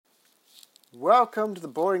Welcome to the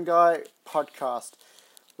Boring Guy podcast.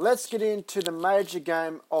 Let's get into the major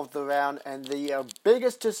game of the round and the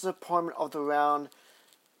biggest disappointment of the round.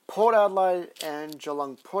 Port Adelaide and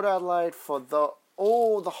Geelong. Port Adelaide for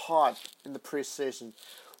all the hype in the pre-season.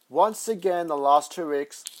 Once again, the last 2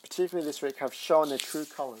 weeks, particularly this week, have shown their true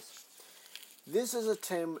colours. This is a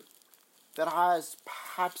team that has,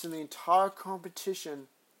 perhaps in the entire competition,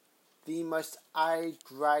 the most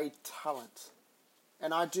A-grade talent.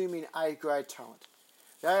 And I do mean A-grade talent.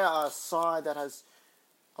 They are a side that has,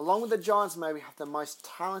 along with the Giants maybe, have the most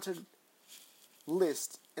talented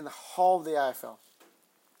list in the whole of the AFL.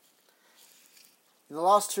 In the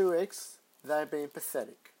last 2 weeks, they've been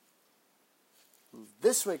pathetic.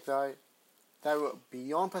 This week, though, they were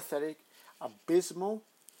beyond pathetic, abysmal,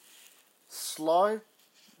 slow.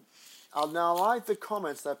 Now, I like the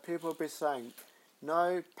comments that people have been saying,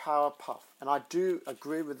 no power puff. And I do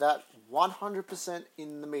agree with that 100%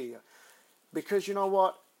 in the media. Because you know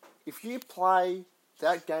what? If you play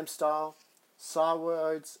that game style,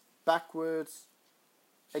 sideways, backwards,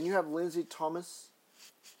 and you have Lindsay Thomas,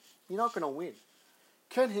 you're not going to win.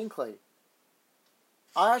 Ken Hinkley.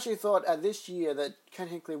 I actually thought at this year that Ken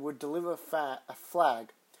Hinkley would deliver a flag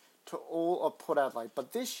to all of Port Adelaide.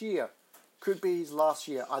 But this year could be his last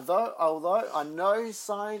year. Although I know he's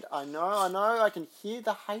signed, I can hear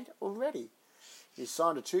the hate already. He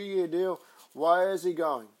signed a 2-year deal. Where is he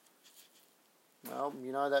going? Well,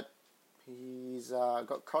 you know that he's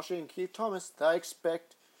got Koshy and Keith Thomas. They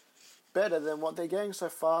expect better than what they're getting so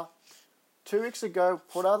far. 2 weeks ago,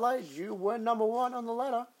 Port Adelaide, you were number 1 on the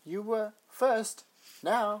ladder. You were first.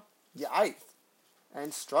 Now, you're 8th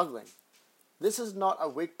and struggling. This is not a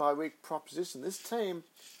week-by-week proposition. This team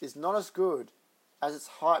is not as good as it's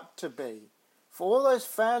hyped to be. For all those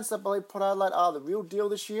fans that believe Port Adelaide are the real deal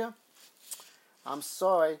this year, I'm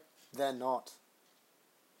sorry, they're not.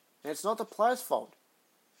 And it's not the players' fault.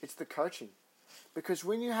 It's the coaching. Because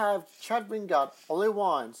when you have Chad Wingard, Ollie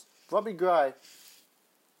Wines, Robbie Gray,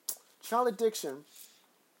 Charlie Dixon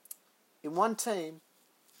in one team,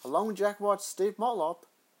 along with Jack White, Steve Motlop,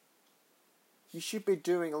 you should be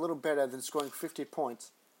doing a little better than scoring 50 points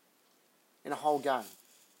in a whole game.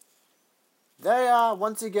 They are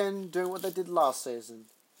once again doing what they did last season.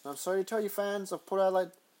 And I'm sorry to tell you fans of Port Adelaide,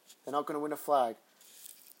 they're not going to win a flag.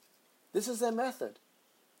 This is their method.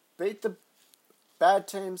 Beat the bad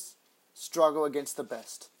teams, struggle against the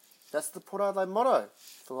best. That's the Port Adelaide motto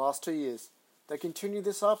for the last 2 years. They continue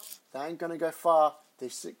this up, they ain't going to go far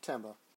this September.